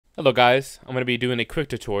Hello guys, I'm going to be doing a quick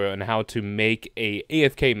tutorial on how to make a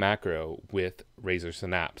AFK macro with Razer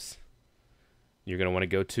Synapse. You're going to want to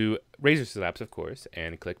go to Razer Synapse, of course,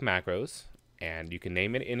 and click macros, and you can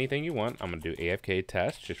name it anything you want. I'm going to do AFK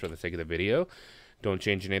test just for the sake of the video. Don't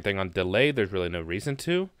change anything on delay, there's really no reason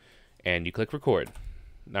to, and you click record.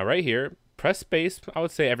 Now right here, press space, I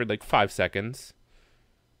would say every like 5 seconds.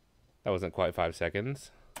 That wasn't quite 5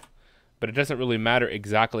 seconds, but it doesn't really matter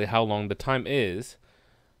exactly how long the time is.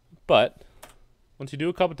 But once you do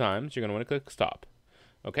a couple times, you're going to want to click stop.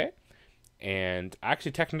 Okay? And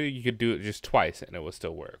actually, technically, you could do it just twice and it will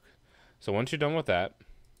still work. So once you're done with that,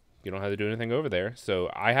 you don't have to do anything over there. So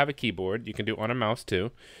I have a keyboard. You can do it on a mouse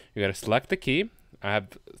too. You're going to select the key. I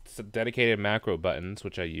have dedicated macro buttons,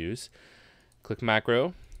 which I use. Click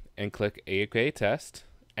macro and click AFK test.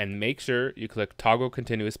 And make sure you click toggle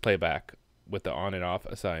continuous playback with the on and off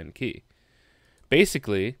assigned key.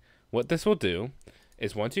 Basically, what this will do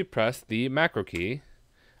is once you press the macro key,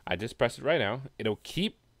 I just pressed it right now, it'll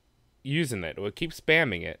keep using it. It will keep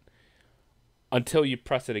spamming it until you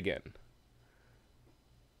press it again.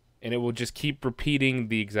 And it will just keep repeating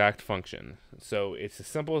the exact function. So it's as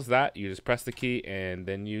simple as that. You just press the key and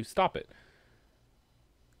then you stop it.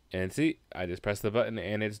 And see, I just press the button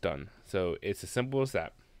and it's done. So it's as simple as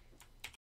that.